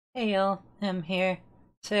Hey y'all, I'm here.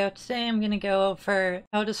 So today I'm going to go over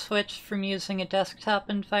how to switch from using a desktop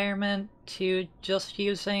environment to just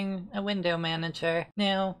using a window manager.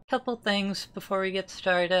 Now, a couple things before we get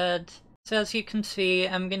started. So as you can see,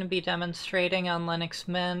 I'm going to be demonstrating on Linux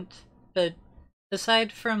Mint, but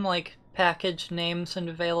aside from like package names and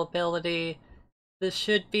availability, this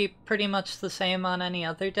should be pretty much the same on any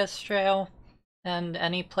other distro, and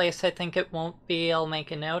any place I think it won't be, I'll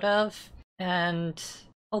make a note of. And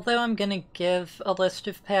although I'm going to give a list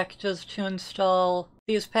of packages to install,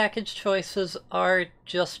 these package choices are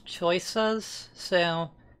just choices,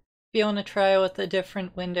 so if you want to try with a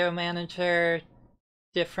different window manager,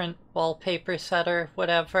 different wallpaper setter,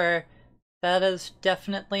 whatever, that is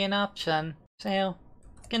definitely an option. So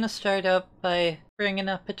I'm going to start up by bringing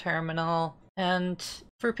up a terminal, and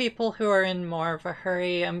for people who are in more of a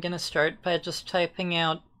hurry, I'm going to start by just typing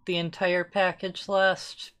out the entire package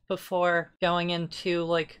list before going into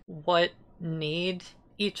like what need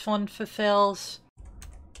each one fulfills.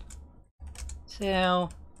 So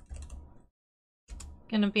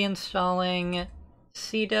going to be installing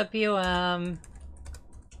cwm,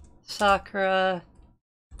 Sakura,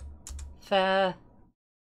 fa,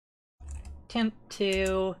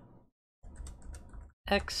 tint2,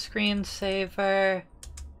 xscreensaver,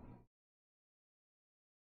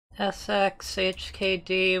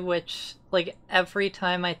 sxhkd, which, like, every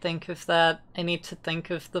time I think of that, I need to think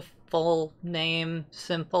of the full name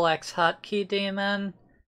simple x hotkey daemon,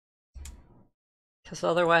 because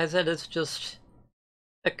otherwise it is just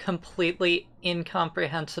a completely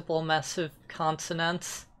incomprehensible mess of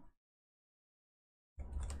consonants.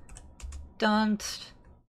 Dunst,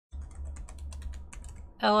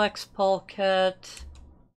 lx polkit,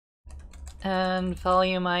 and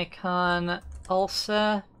volumeicon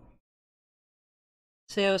also.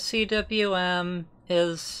 So cwm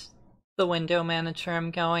is the window manager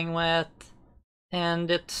I'm going with,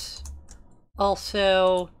 and it's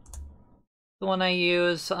also the one I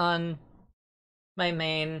use on my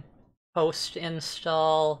main post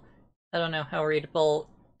install. I don't know how readable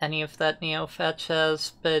any of that neofetch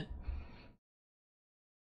is, but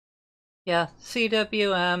yeah,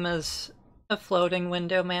 cwm is a floating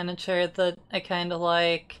window manager that I kinda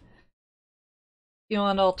like. If you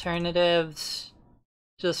want alternatives,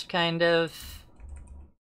 just kind of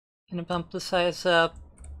gonna bump the size up.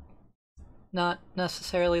 Not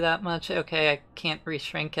necessarily that much. Okay, I can't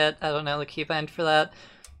reshrink it. I don't know the keybind for that.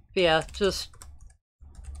 But yeah, just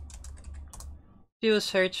do a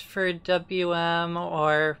search for WM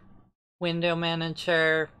or window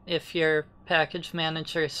manager if your package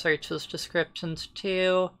manager searches descriptions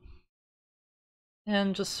too.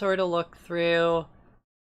 And just sort of look through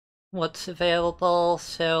what's available.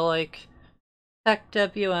 So like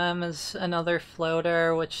PacWM is another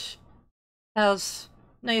floater which has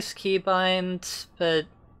nice keybinds, but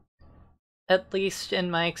at least in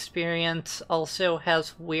my experience also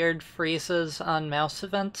has weird freezes on mouse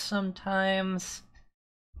events sometimes.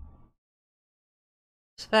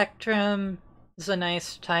 Spectrum is a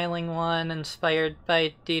nice tiling one inspired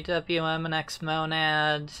by DWM and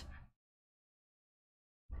Xmonad.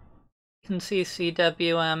 You can see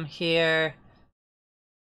CWM here.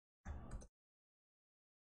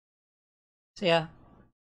 So yeah.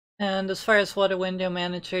 And as far as what a window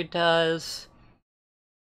manager does,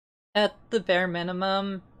 at the bare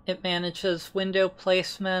minimum, it manages window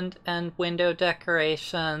placement and window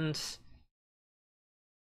decorations.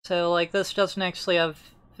 So like this doesn't actually have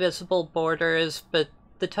visible borders, but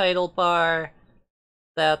the title bar,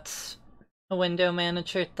 that's a window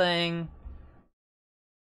manager thing.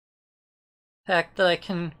 The fact that I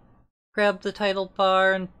can grab the title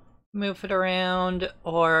bar and move it around,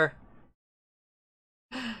 or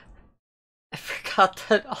I forgot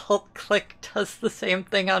that alt-click does the same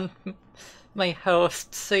thing on my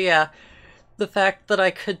host, so yeah, the fact that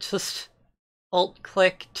I could just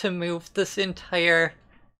alt-click to move this entire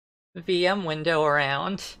VM window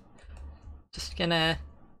around. Just gonna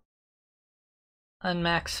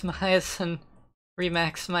unmaximize and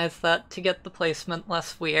remaximize that to get the placement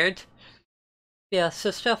less weird. Yeah,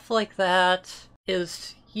 so stuff like that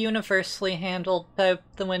is universally handled by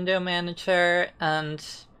the window manager, and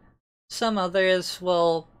some others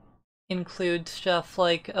will include stuff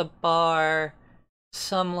like a bar,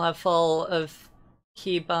 some level of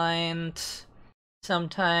keybind,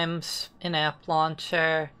 sometimes an app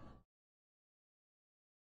launcher.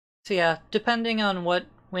 So yeah, depending on what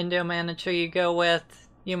window manager you go with,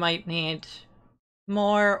 you might need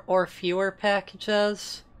more or fewer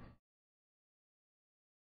packages.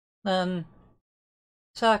 Then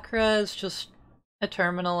Sakura is just a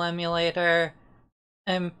terminal emulator.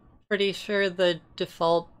 I'm pretty sure the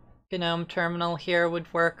default GNOME terminal here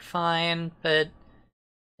would work fine, but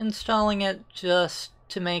installing it just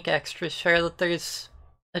to make extra sure that there's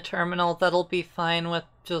a terminal that'll be fine with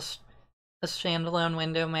just a standalone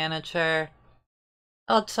window manager.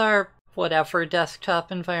 Odds are, whatever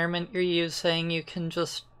desktop environment you're using, you can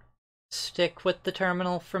just stick with the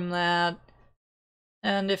terminal from that.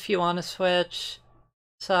 And if you want to switch,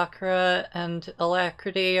 Sakura and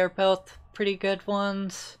Alacrity are both pretty good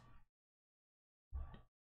ones.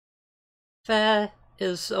 That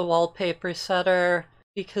is a wallpaper setter,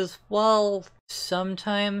 because while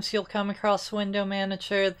sometimes you'll come across a window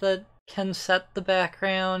manager that can set the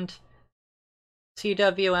background,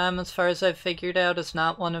 CWM, as far as I've figured out, is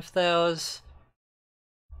not one of those.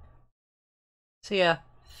 So yeah,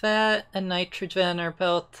 Fat and Nitrogen are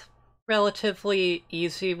both relatively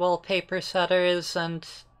easy wallpaper setters, and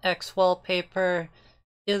Xwallpaper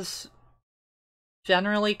is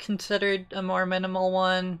generally considered a more minimal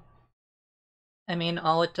one. I mean,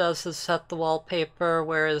 all it does is set the wallpaper,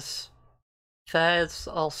 whereas Fat is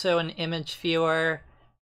also an image viewer,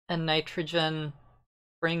 and Nitrogen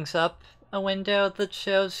brings up a window that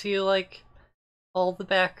shows you, like, all the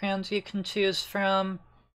backgrounds you can choose from.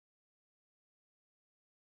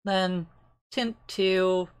 Then Tint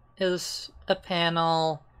 2 is a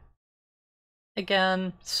panel.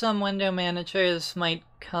 Again, some window managers might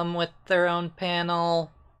come with their own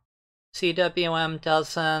panel. CWM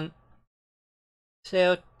doesn't.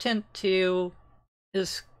 So Tint 2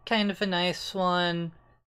 is kind of a nice one.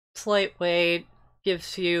 It's lightweight,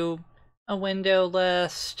 gives you a window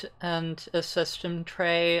list and a system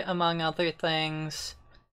tray, among other things.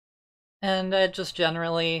 And I just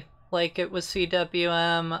generally like it with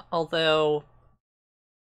CWM, although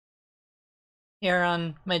here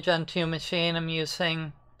on my Gen 2 machine I'm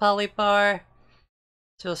using Polybar,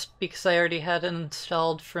 just because I already had it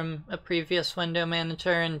installed from a previous window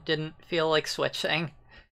manager and didn't feel like switching.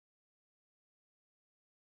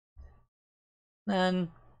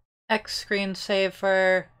 Then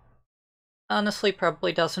xscreensaver honestly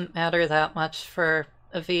probably doesn't matter that much for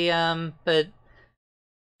a VM, but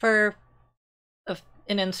for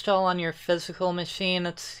an install on your physical machine,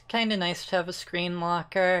 it's kinda nice to have a screen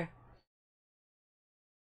locker.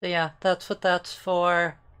 But yeah, that's what that's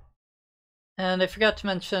for. And I forgot to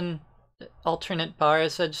mention alternate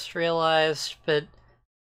bars, I just realized, but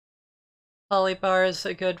Polybar is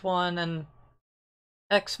a good one, and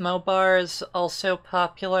Xmobar is also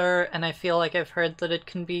popular, and I feel like I've heard that it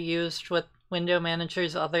can be used with window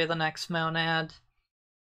managers other than Xmonad.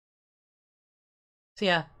 So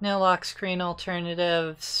yeah, no lock screen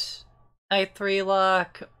alternatives. i3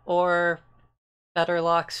 lock or better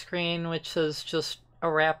lock screen, which is just a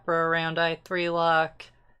wrapper around i3 lock.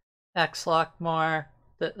 Xlock more,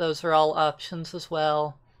 those are all options as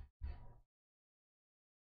well.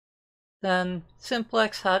 Then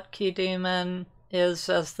Simplex Hotkey Daemon is,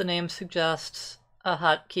 as the name suggests, a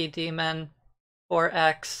hotkey daemon for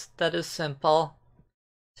X that is simple.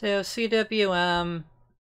 So CWM,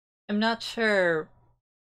 I'm not sure,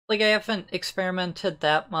 like I haven't experimented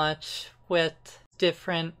that much with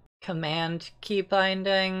different command key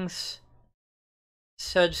bindings,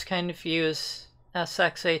 so I just kind of use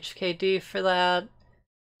sxhkd for that,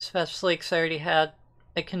 especially because I already had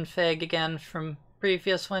a config again from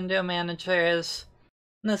previous window managers.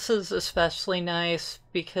 And this is especially nice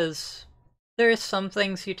because there are some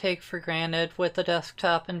things you take for granted with a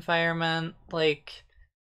desktop environment, like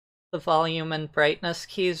the volume and brightness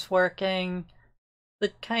keys working,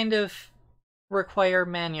 that kind of require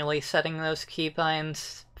manually setting those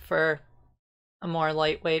keybinds for a more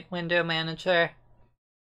lightweight window manager.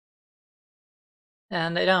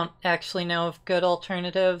 And I don't actually know of good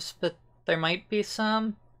alternatives, but there might be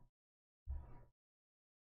some.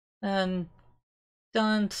 And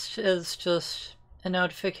Dunce is just a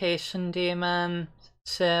notification daemon,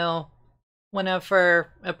 so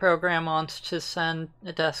whenever a program wants to send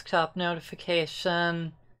a desktop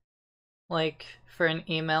notification, like for an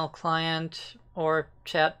email client or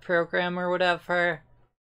chat program or whatever,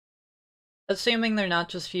 assuming they're not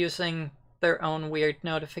just using their own weird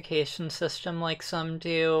notification system like some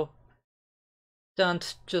do,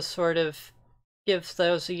 Dunce just sort of gives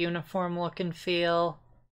those a uniform look and feel.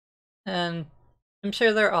 And I'm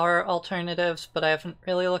sure there are alternatives, but I haven't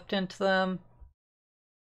really looked into them.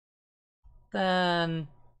 Then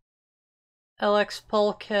LX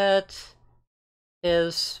Polkit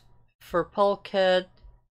is for Polkit,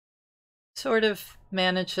 sort of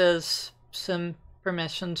manages some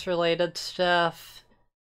permissions related stuff.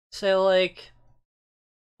 So like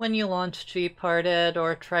when you launch gparted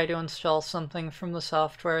or try to install something from the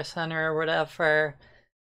software center or whatever,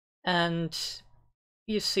 and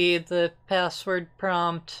you see the password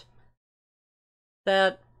prompt.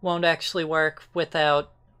 That won't actually work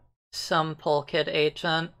without some polkit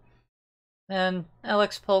agent. And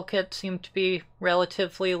Alex polkit seemed to be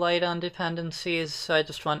relatively light on dependencies, so I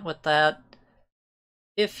just went with that.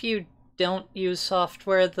 If you don't use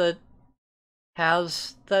software that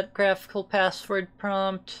has that graphical password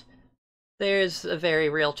prompt, there's a very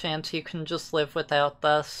real chance you can just live without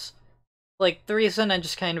this. Like, the reason I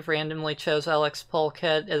just kind of randomly chose Alex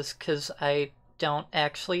polkit is because I don't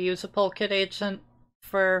actually use a polkit agent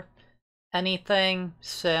for anything,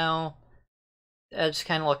 so I just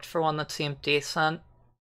kind of looked for one that seemed decent.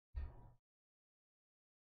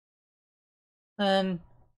 Then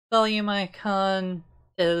volumeicon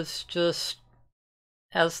is just,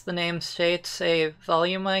 as the name states, a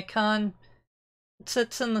volume icon. It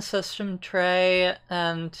sits in the system tray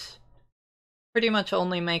and pretty much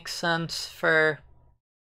only makes sense for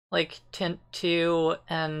like tint 2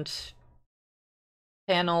 and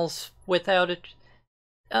panels without it.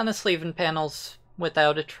 Honestly, even panels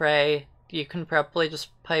without a tray, you can probably just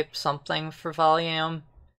pipe something for volume.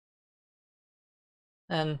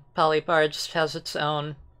 And Polybar just has its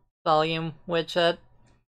own volume widget.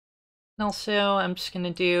 And also, I'm just going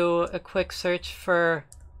to do a quick search for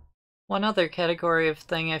one other category of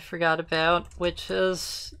thing I forgot about, which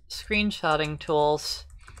is screenshotting tools.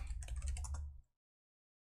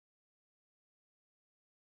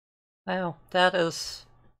 Wow, that is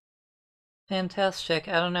fantastic.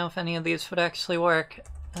 I don't know if any of these would actually work.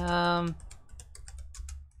 Is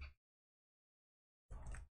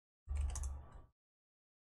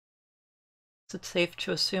it safe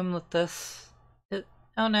to assume that this...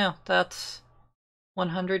 oh no, that's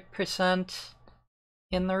 100%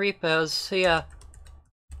 in the repos. So yeah,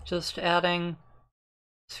 just adding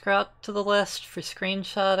Scrot to the list for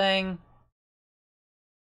screenshotting.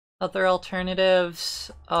 Other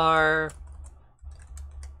alternatives are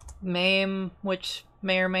MAME, which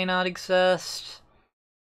may or may not exist.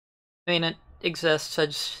 I mean, it exists, I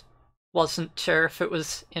just wasn't sure if it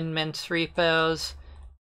was in Mint's repos.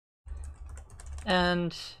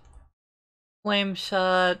 And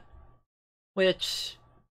Flameshot, which,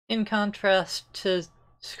 in contrast to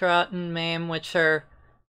Scrot and MAME, which are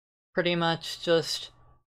pretty much just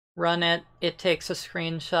run it, it takes a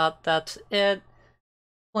screenshot, that's it.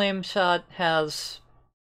 Flameshot has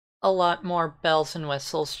a lot more bells and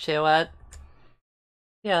whistles to it.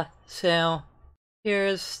 Yeah, so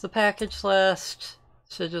here's the package list.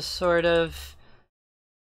 So just sort of...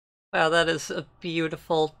 wow, that is a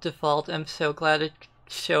beautiful default. I'm so glad it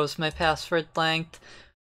shows my password length.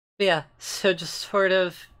 But yeah, so just sort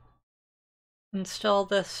of install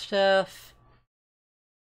this stuff.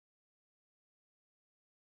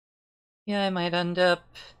 Yeah, I might end up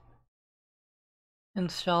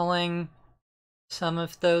installing some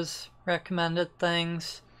of those recommended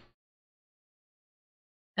things.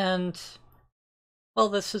 And while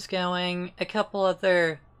this is going, a couple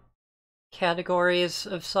other categories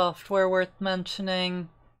of software worth mentioning.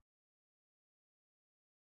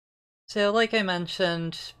 So like I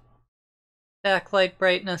mentioned, backlight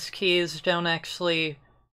brightness keys don't actually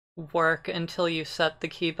work until you set the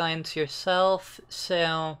keybinds yourself,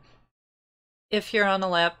 so if you're on a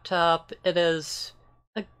laptop, it is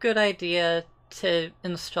a good idea to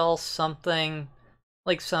install something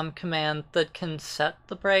like some command that can set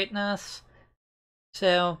the brightness.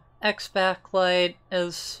 So xbacklight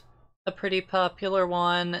is a pretty popular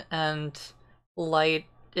one, and light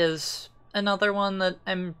is another one that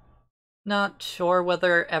I'm not sure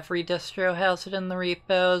whether every distro has it in the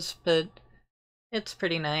repos, but it's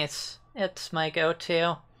pretty nice. It's my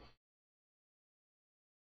go-to.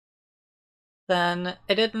 Then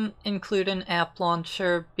I didn't include an app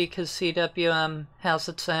launcher because CWM has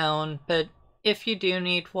its own, but if you do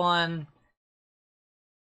need one,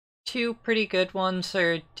 two pretty good ones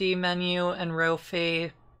are dmenu and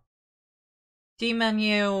Rofi.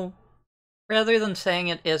 Dmenu, rather than saying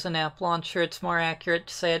it is an app launcher, it's more accurate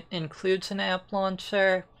to say it includes an app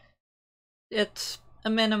launcher. It's a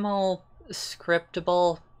minimal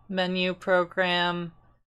scriptable menu program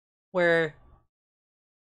where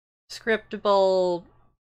scriptable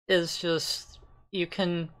is just, you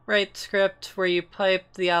can write script where you pipe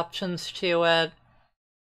the options to it,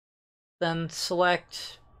 then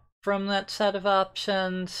select from that set of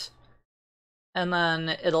options, and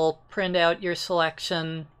then it'll print out your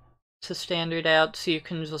selection to standard out, so you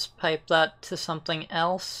can just pipe that to something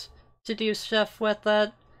else to do stuff with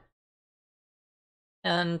it.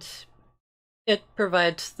 And it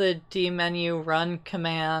provides the dmenu run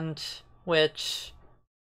command, which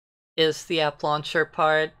is the app launcher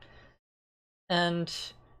part. And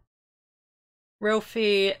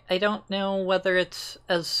Rofi, I don't know whether it's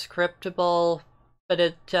as scriptable, but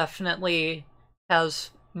it definitely has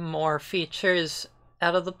more features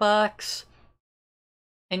out of the box.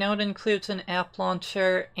 I know it includes an app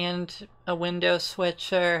launcher and a window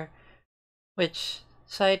switcher, which,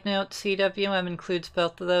 side note, CWM includes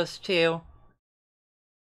both of those too.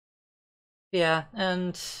 Yeah,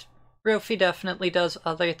 and Rofi definitely does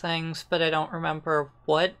other things, but I don't remember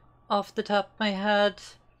what off the top of my head.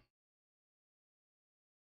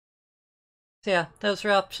 So yeah, those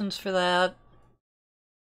are options for that.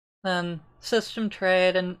 Then system tray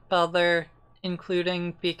I didn't bother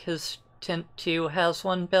including because Tint 2 has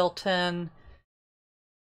one built in.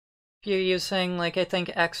 If you're using, like, I think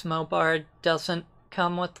Xmobar doesn't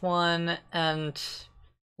come with one, and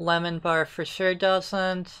Lemon Bar for sure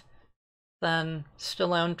doesn't. Then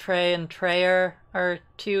Stallone Tray and Trayer are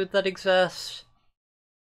two that exist.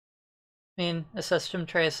 I mean, a system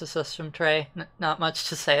tray is a system tray. Not much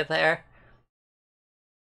to say there.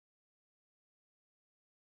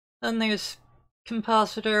 Then there's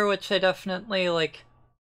Compositor, which I definitely, like,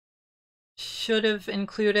 should have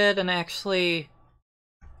included, and actually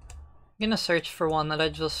I'm gonna search for one that I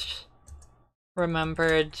just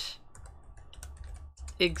remembered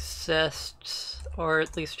exists, or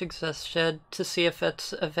at least existed, to see if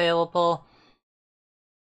it's available.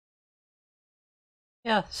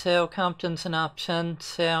 Yeah, so Compton's an option,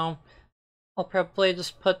 so I'll probably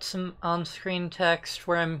just put some on-screen text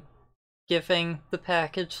where I'm giving the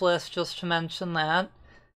package list just to mention that.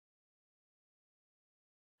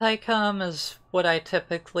 Tycom is what I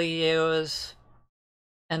typically use,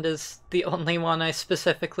 and is the only one I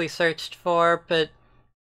specifically searched for, but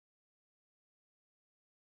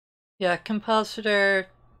yeah, Compositor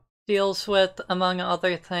deals with, among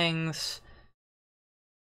other things,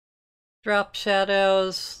 drop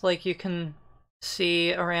shadows, like you can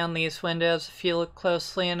see around these windows if you look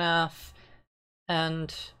closely enough,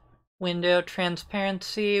 and window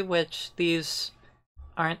transparency, which these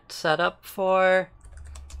aren't set up for.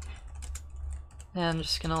 And I'm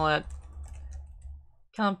just gonna let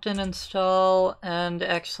Compton install, and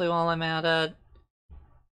actually while I'm at it,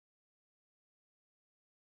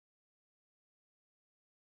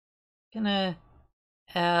 gonna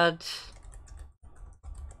add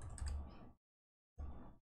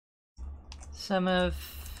some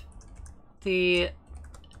of the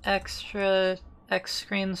extra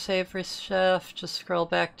xscreensaver stuff. Just scroll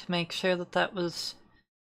back to make sure that that was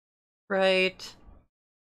right.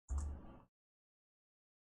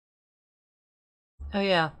 Oh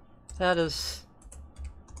yeah, that is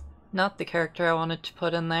not the character I wanted to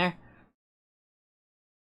put in there.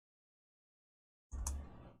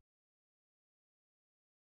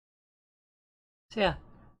 So yeah,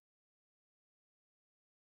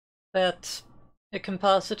 that's a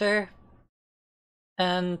compositor,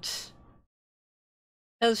 and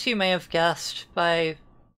as you may have guessed by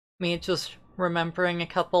me just remembering a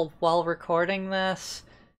couple while recording this,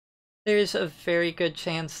 there's a very good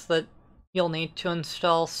chance that you'll need to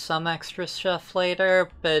install some extra stuff later,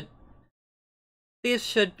 but these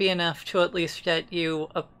should be enough to at least get you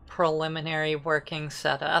a preliminary working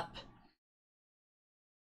setup.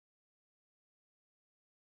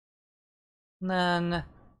 And then,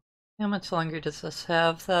 how much longer does this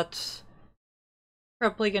have? That's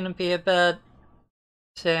probably going to be a bit.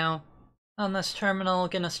 So, on this terminal,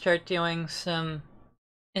 going to start doing some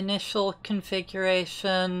initial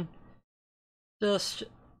configuration. Just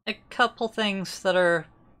a couple things that are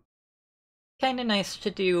kind of nice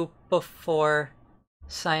to do before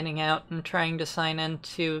signing out and trying to sign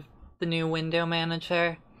into the new window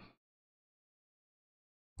manager.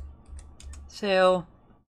 So,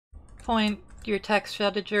 point your text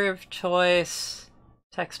editor of choice,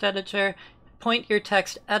 point your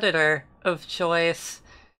text editor of choice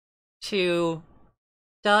to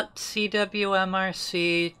 .cwmrc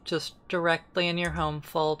just directly in your home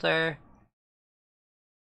folder.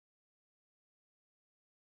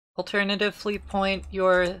 Alternatively, point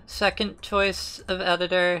your second choice of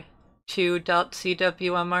editor to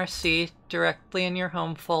 .cwmrc directly in your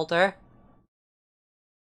home folder.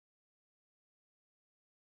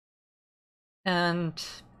 And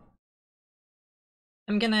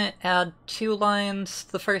I'm gonna add two lines.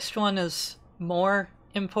 The first one is more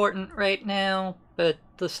important right now, but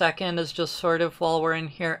the second is just sort of while we're in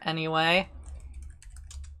here anyway.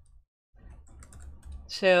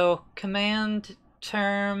 So command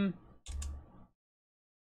term,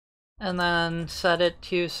 and then set it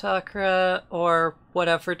to Sakura or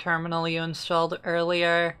whatever terminal you installed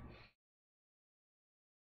earlier.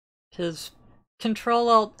 Because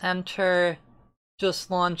Control-Alt-Enter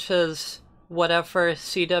just launches whatever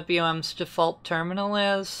CWM's default terminal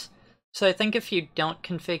is. So I think if you don't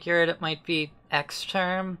configure it, it might be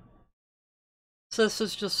xterm. So this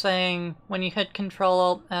is just saying when you hit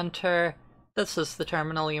Control-Alt-Enter, this is the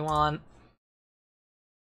terminal you want.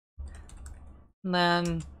 And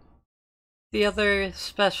then the other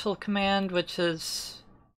special command, which is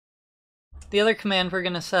the other command we're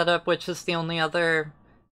going to set up, which is the only other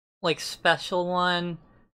like special one,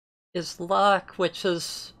 is lock, which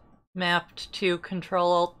is mapped to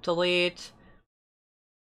Control-Alt-Delete.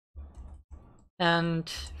 And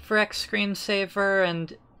for xscreensaver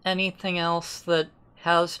and anything else that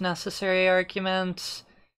has necessary arguments,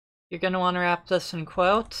 you're going to want to wrap this in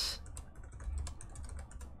quotes.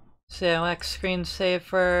 So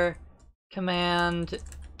xscreensaver command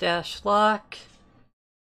 -lock.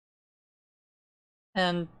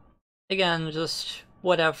 And again, just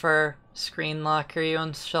whatever screen locker you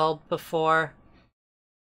installed before.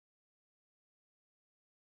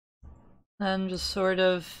 Then just sort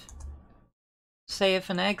of save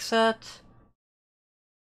and exit.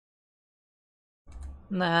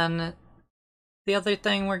 And then the other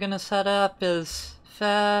thing we're going to set up is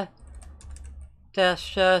fa-bg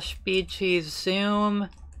zoom,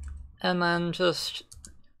 and then just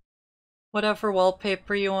whatever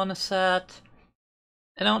wallpaper you want to set.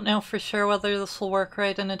 I don't know for sure whether this will work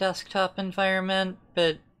right in a desktop environment,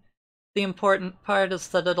 but the important part is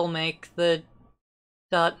that it'll make the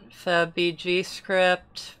 .fabg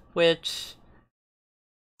script, which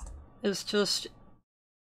is just...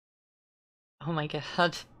 oh my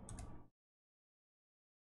god.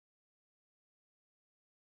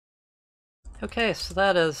 Okay, so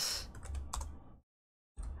that is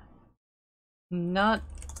not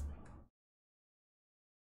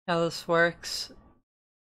how this works.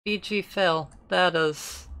 bgfill, that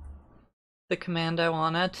is the command I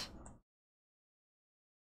wanted.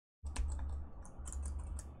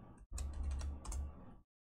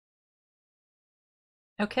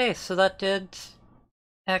 Okay, so that did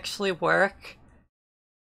actually work.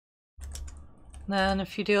 Then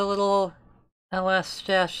if you do a little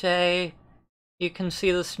ls-a, you can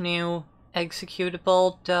see this new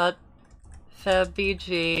executable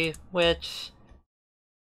 .fabg, which,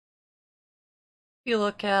 if you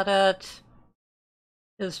look at it,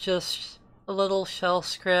 is just a little shell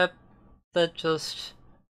script that just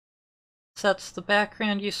sets the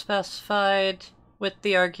background you specified with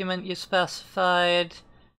the argument you specified,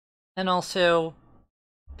 and also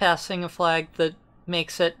passing a flag that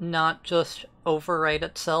makes it not just overwrite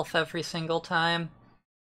itself every single time.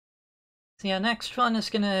 So yeah, next one is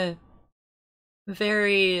gonna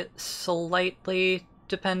vary slightly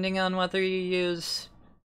depending on whether you use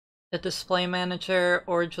a display manager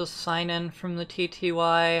or just sign in from the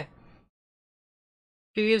TTY. If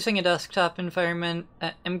you're using a desktop environment,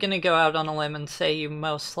 I'm gonna go out on a limb and say you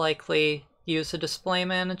most likely use a display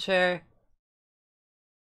manager.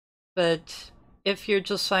 But if you're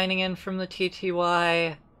just signing in from the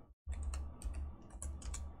TTY,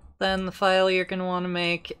 then the file you're going to want to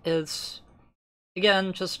make is,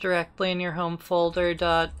 again, just directly in your home folder,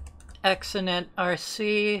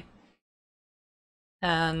 .xinitrc,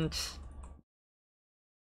 and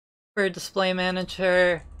for display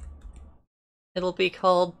manager, it'll be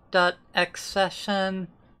called .xsession,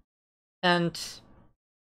 and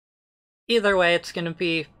either way it's going to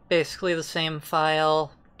be basically the same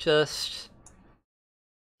file, just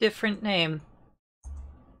different name.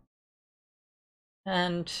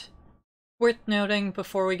 And worth noting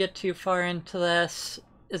before we get too far into this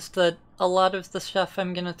is that a lot of the stuff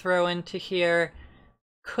I'm going to throw into here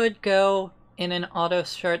could go in an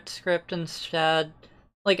autostart script instead.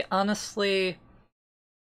 Like, honestly,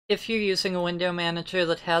 if you're using a window manager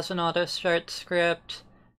that has an autostart script,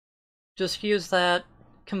 just use that,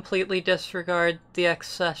 completely disregard the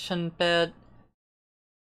xsession bit.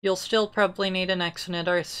 You'll still probably need an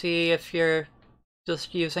xinitrc if you're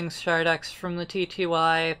just using startx from the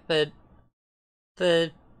TTY, but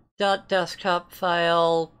the .desktop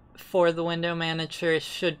file for the window manager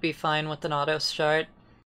should be fine with an autostart.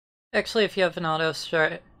 Actually, if you have an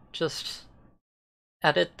autostart, just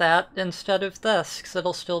edit that instead of this, because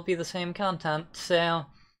it'll still be the same content. So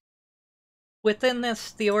within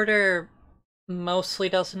this, the order mostly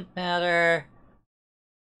doesn't matter.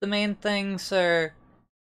 The main things are,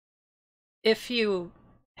 if you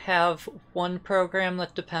have one program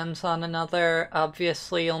that depends on another,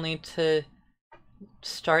 obviously you'll need to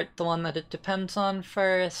start the one that it depends on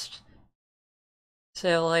first.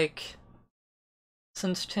 So, like,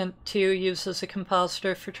 since Tint 2 uses a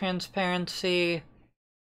compositor for transparency,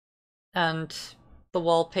 and the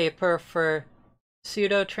wallpaper for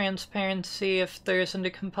pseudo-transparency if there isn't a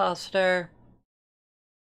compositor,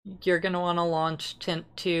 you're going to want to launch Tint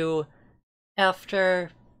 2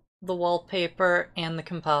 after the wallpaper and the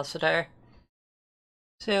compositor.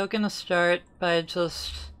 So I'm going to start by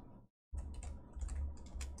just, I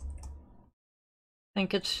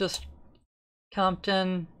think it's just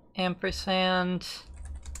Compton ampersand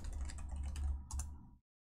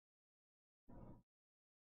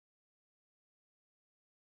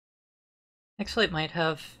actually it might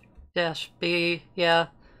have -b, yeah.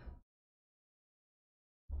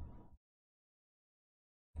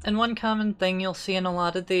 And one common thing you'll see in a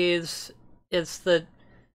lot of these is that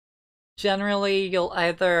generally you'll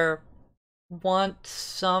either want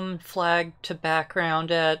some flag to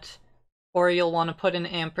background it, or you'll want to put an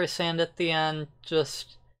ampersand at the end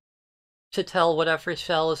just to tell whatever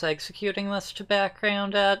shell is executing this to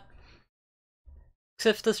background it. Because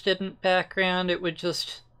if this didn't background, it would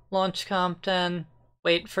just launch Compton,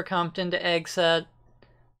 wait for Compton to exit,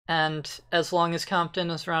 and as long as Compton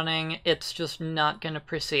is running, it's just not going to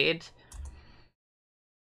proceed.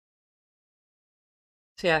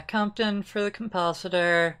 So yeah, Compton for the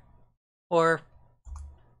compositor, or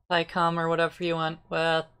icom or whatever you went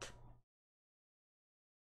with.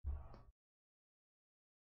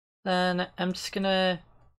 Then I'm just gonna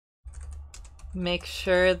make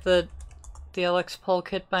sure that the LX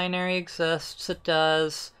polkit binary exists. It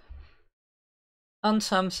does. On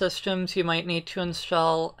some systems you might need to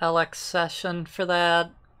install xsession for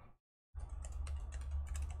that.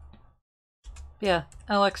 Yeah,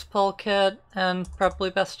 LX polkit, and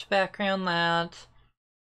probably best to background that.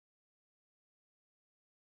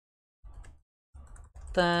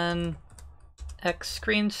 Then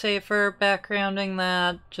xscreensaver backgrounding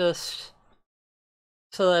that, just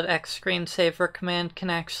so that xscreensaver command can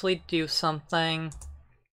actually do something.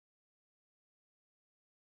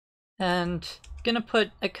 And I'm gonna put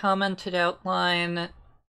a commented outline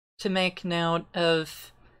to make note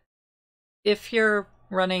of if you're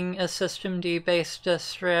running a systemd based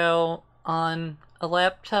distro on a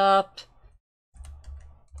laptop,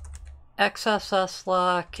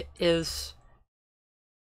 xslock is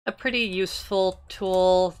a pretty useful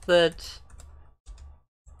tool that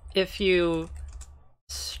if you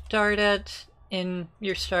start it in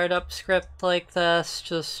your startup script like this,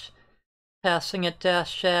 just passing it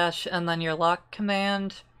 -- and then your lock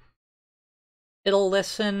command, it'll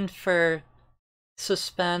listen for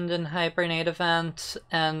suspend and hibernate events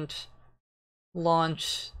and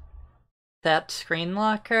launch that screen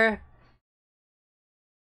locker.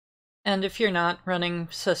 And if you're not running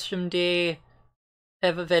systemd, I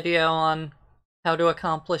have a video on how to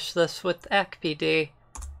accomplish this with xpd.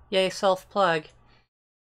 Yay, self-plug.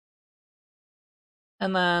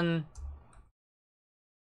 And then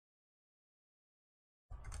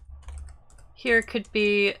here could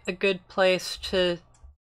be a good place to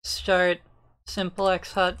start simple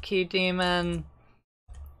xhotkey daemon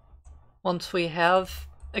once we have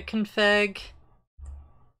a config.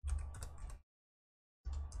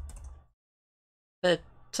 But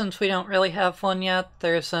since we don't really have one yet,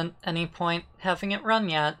 there isn't any point having it run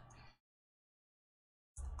yet.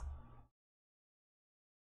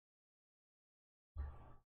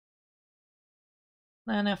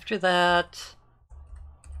 Then after that,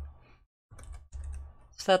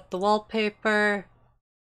 set the wallpaper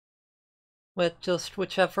with just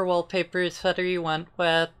whichever wallpaper header you went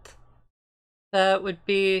with. That would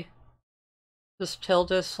be just ~/.febeg.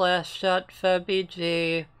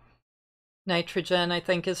 Nitrogen, I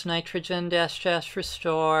think, is nitrogen --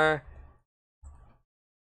 restore.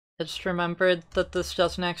 I just remembered that this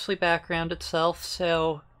doesn't actually background itself,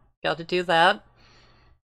 so gotta do that.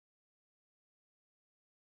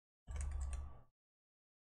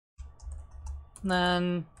 And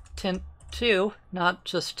then tint 2, not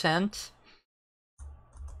just tint.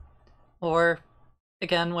 Or,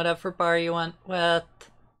 again, whatever bar you went with.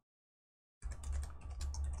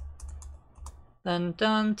 Then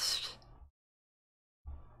dunst.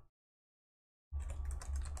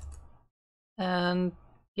 And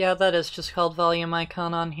yeah, that is just called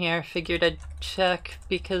volumeicon on here. Figured I'd check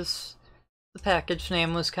because the package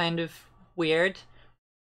name was kind of weird.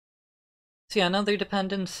 So yeah, another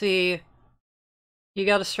dependency. You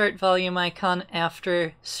gotta start volumeicon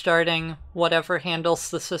after starting whatever handles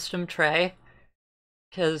the system tray,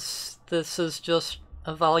 because this is just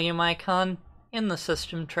a volumeicon in the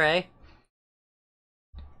system tray.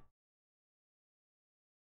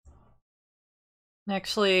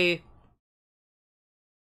 Actually,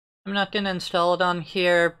 I'm not gonna install it on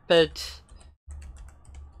here, but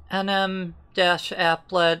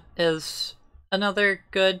nm-applet is another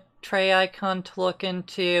good tray icon to look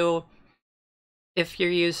into if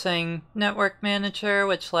you're using Network Manager,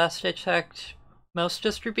 which last I checked most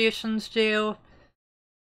distributions do.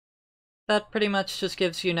 That pretty much just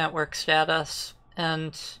gives you network status,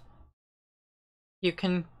 and you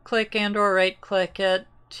can click and or right click it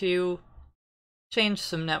to change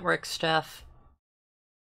some network stuff.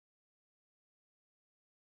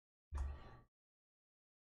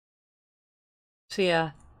 So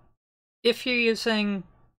yeah, if you're using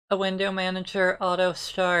a window manager auto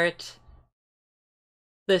start,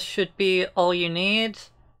 this should be all you need.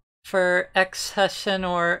 For xsession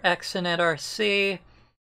or xinitrc,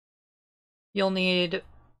 you'll need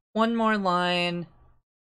one more line,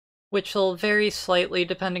 which will vary slightly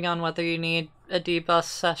depending on whether you need a dbus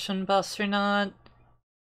session bus or not.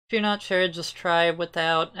 If you're not sure, just try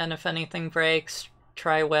without, and if anything breaks,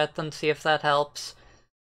 try with and see if that helps.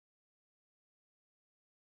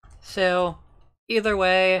 So either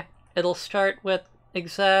way, it'll start with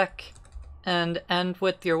exec and end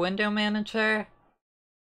with your window manager.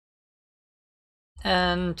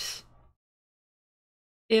 And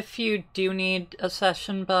if you do need a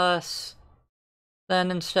session bus,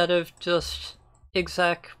 then instead of just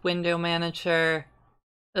exec window manager,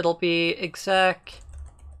 it'll be exec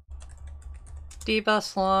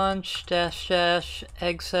dbus launch --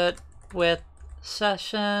 exit with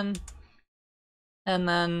session, and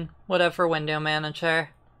then whatever window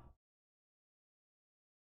manager.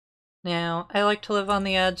 Now, I like to live on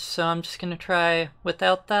the edge, so I'm just going to try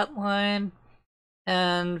without that line.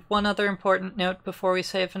 And one other important note before we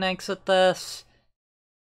save and exit this: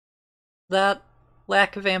 that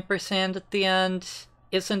lack of ampersand at the end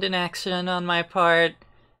isn't an accident on my part.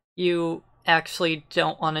 You actually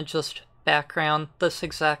don't want to just background this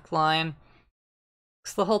exact line,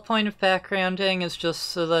 because the whole point of backgrounding is just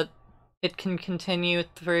so that it can continue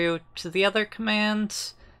through to the other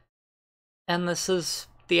commands, and this is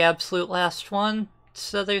the absolute last one,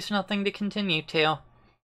 so there's nothing to continue to.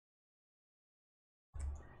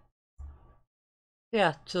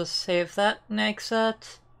 Yeah, just save that and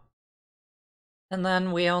exit. And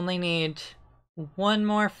then we only need one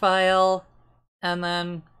more file, and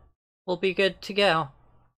then we'll be good to go.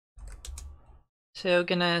 So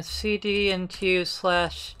gonna cd into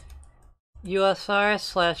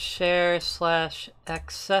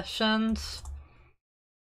 /usr/share/xsessions.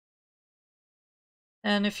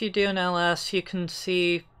 And if you do an ls, you can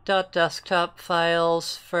see .desktop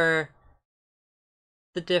files for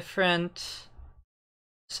the different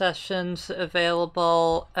sessions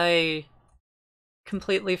available. I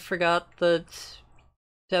completely forgot that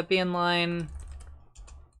Debian line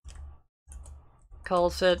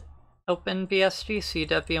calls it OpenBSD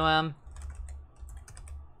cwm.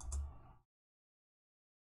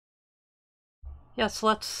 Yes,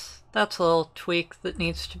 that's a little tweak that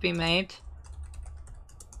needs to be made.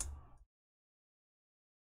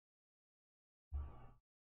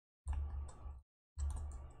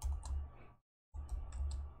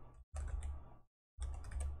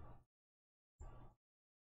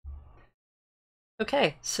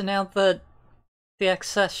 Okay, so now that the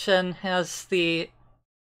xsession has the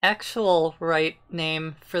actual right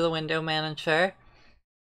name for the window manager,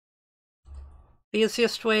 the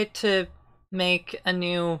easiest way to make a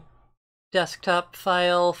new desktop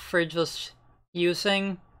file for just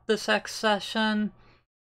using this xsession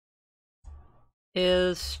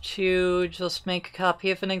is to just make a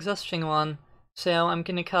copy of an existing one. So I'm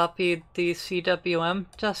going to copy the cwm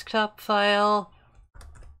desktop file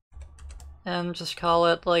and just call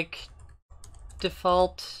it like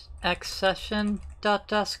default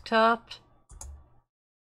xsession.desktop.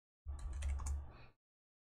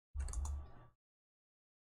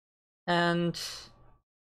 And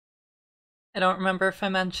I don't remember if I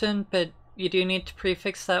mentioned, but you do need to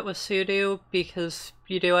prefix that with sudo because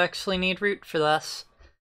you do actually need root for this.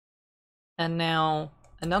 And now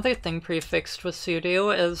another thing prefixed with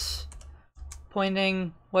sudo is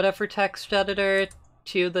pointing whatever text editor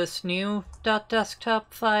to this new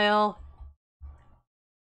 .desktop file.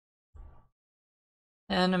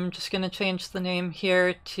 And I'm just going to change the name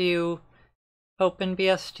here to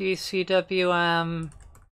OpenBSD cwm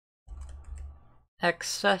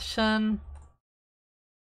xsession.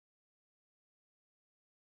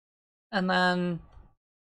 And then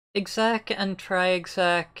exec and try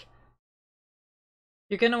exec.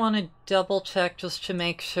 You're going to want to double check just to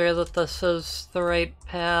make sure that this is the right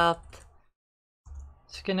path.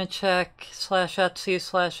 So going to check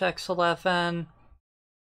 /etc/x11.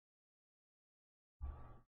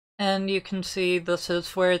 And you can see this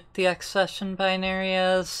is where the xsession binary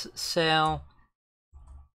is, so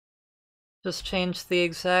just change the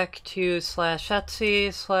exec to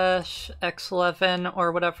 /etc/x11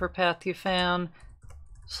 or whatever path you found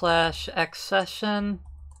 /xsession.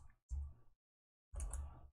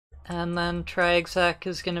 and then try exec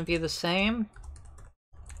is going to be the same.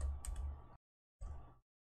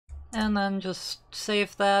 And then just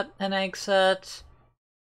save that and exit.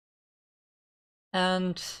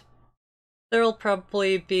 And there will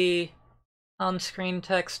probably be on-screen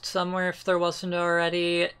text somewhere if there wasn't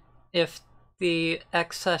already, if the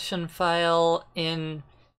xsession file in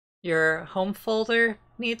your home folder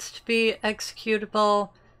needs to be executable.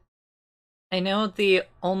 I know the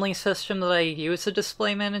only system that I use a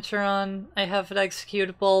display manager on, I have it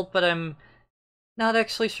executable, but I'm not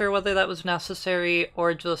actually sure whether that was necessary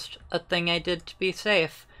or just a thing I did to be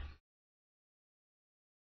safe.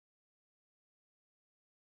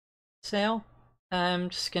 So, I'm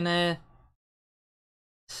just gonna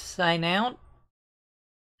sign out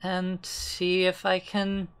and see if I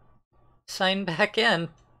can sign back in.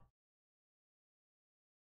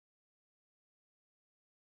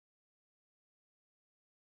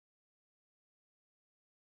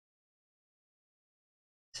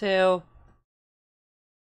 So,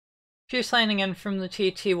 if you're signing in from the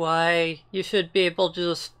TTY, you should be able to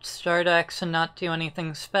just start X and not do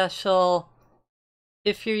anything special.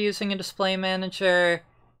 If you're using a display manager,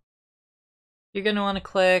 you're going to want to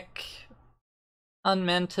click on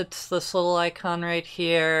Mint. It's this little icon right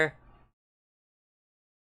here.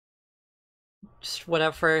 Just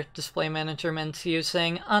whatever display manager Mint's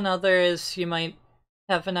using. On others, you might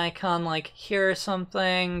have an icon like here or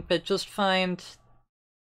something, but just find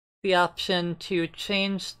the option to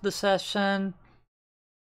change the session.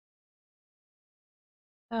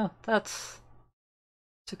 Oh, that's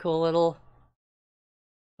a cool little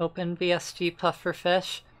OpenBSD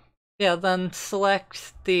pufferfish. Yeah, then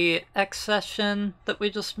select the xsession that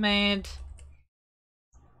we just made,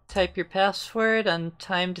 type your password, and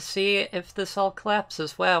time to see if this all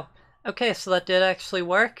collapses. Wow. Okay, so that did actually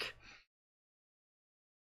work.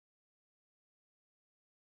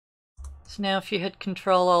 So now if you hit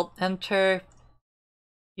Control-Alt-Enter,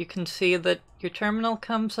 you can see that your terminal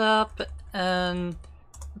comes up, and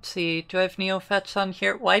let's see, do I have NeoFetch on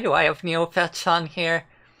here? Why do I have NeoFetch on here?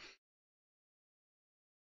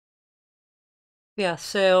 Yeah,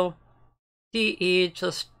 so DE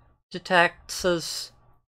just detects as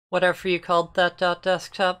whatever you called that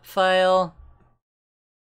 .desktop file.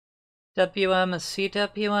 WM is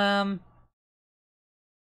cwm.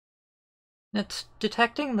 It's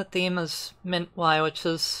detecting the theme as mint_y, which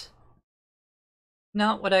is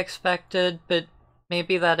not what I expected, but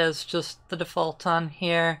maybe that is just the default on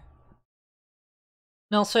here.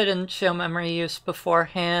 And also I didn't show memory use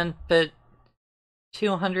beforehand, but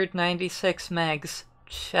 296 megs.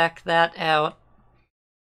 Check that out.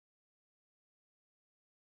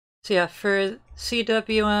 So yeah, for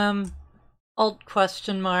cwm, alt ?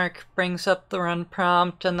 brings up the run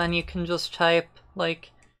prompt, and then you can just type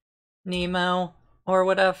like Nemo or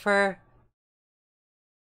whatever.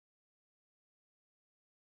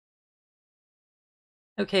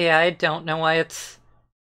 Okay, yeah, I don't know why it's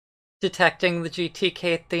detecting the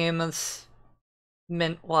GTK theme as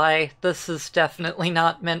mint_y. This is definitely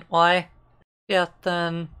not mint_y. Yeah,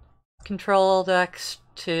 then Control-X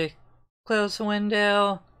to close a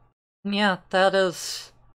window. And yeah, that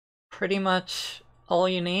is pretty much all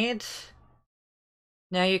you need.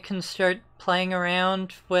 Now you can start playing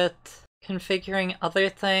around with configuring other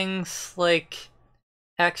things, like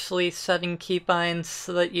actually setting keybinds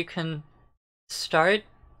so that you can start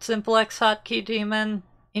simplex hotkey daemon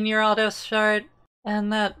in your autostart,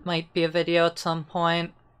 and that might be a video at some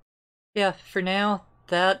point. Yeah, for now,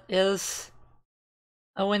 that is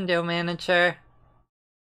a window manager.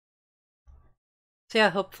 So yeah,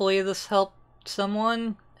 hopefully this helped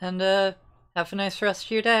someone, and have a nice rest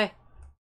of your day.